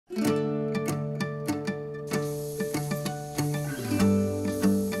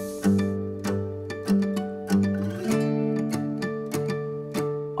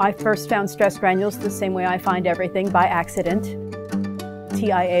I first found stress granules the same way I find everything, by accident.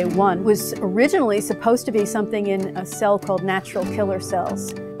 TIA1 was originally supposed to be something in a cell called natural killer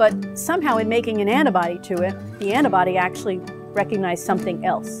cells, but somehow in making an antibody to it, the antibody actually recognized something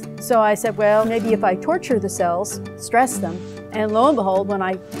else. So I said, well, maybe if I torture the cells, stress them, and lo and behold, when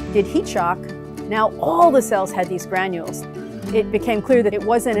I did heat shock, now all the cells had these granules. It became clear that it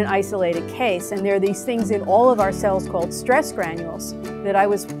wasn't an isolated case, and there are these things in all of our cells called stress granules that I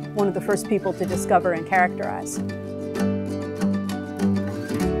was one of the first people to discover and characterize.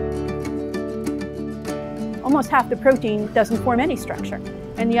 Almost half the protein doesn't form any structure.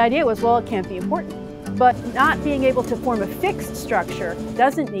 And the idea was, well, it can't be important. But not being able to form a fixed structure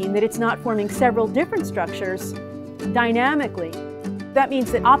doesn't mean that it's not forming several different structures dynamically. That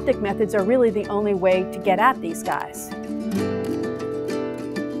means that optic methods are really the only way to get at these guys.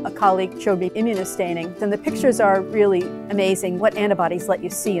 A colleague showed me immunostaining, and the pictures are really amazing, what antibodies let you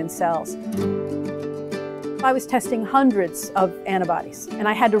see in cells. I was testing hundreds of antibodies, and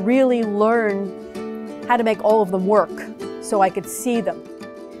I had to really learn how to make all of them work so I could see them.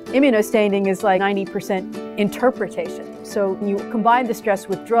 Immunostaining is like 90% interpretation. So you combine the stress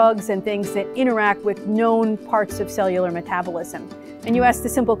with drugs and things that interact with known parts of cellular metabolism. And you ask the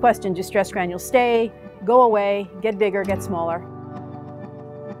simple question, do stress granules stay, go away, get bigger, get smaller?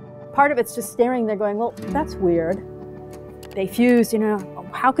 Part of it's just staring there going, well, that's weird. They fused,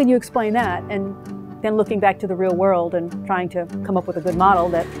 how can you explain that? And then looking back to the real world and trying to come up with a good model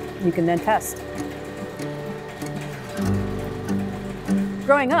that you can then test.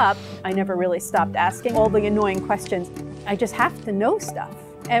 Growing up, I never really stopped asking all the annoying questions. I just have to know stuff.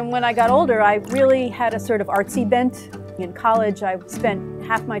 And when I got older, I really had a sort of artsy bent. In college, I spent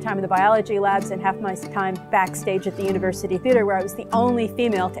half my time in the biology labs and half my time backstage at the University Theater, where I was the only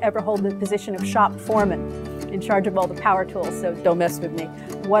female to ever hold the position of shop foreman, in charge of all the power tools, so don't mess with me.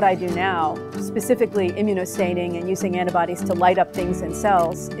 What I do now, specifically immunostaining and using antibodies to light up things in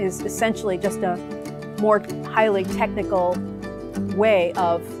cells, is essentially just a more highly technical way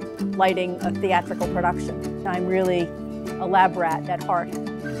of lighting a theatrical production. I'm really a lab rat at heart.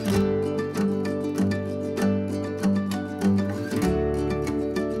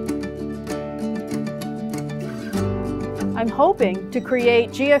 I'm hoping to create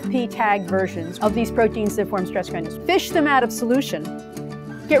GFP-tagged versions of these proteins that form stress granules. Fish them out of solution,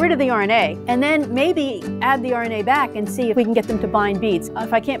 get rid of the RNA, and then maybe add the RNA back and see if we can get them to bind beads.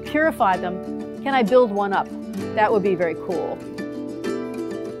 If I can't purify them, can I build one up? That would be very cool.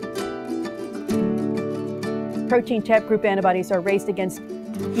 Proteintech group antibodies are raised against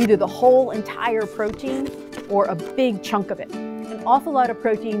either the whole entire protein or a big chunk of it. An awful lot of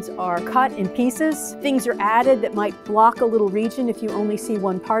proteins are cut in pieces. Things are added that might block a little region if you only see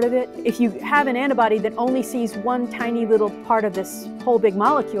one part of it. If you have an antibody that only sees one tiny little part of this whole big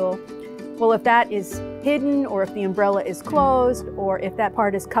molecule, well, if that is hidden, or if the umbrella is closed, or if that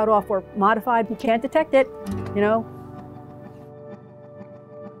part is cut off or modified, you can't detect it,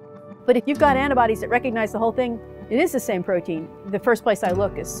 But if you've got antibodies that recognize the whole thing, it is the same protein. The first place I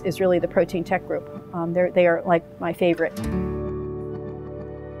look is really the Proteintech group. They are like my favorite.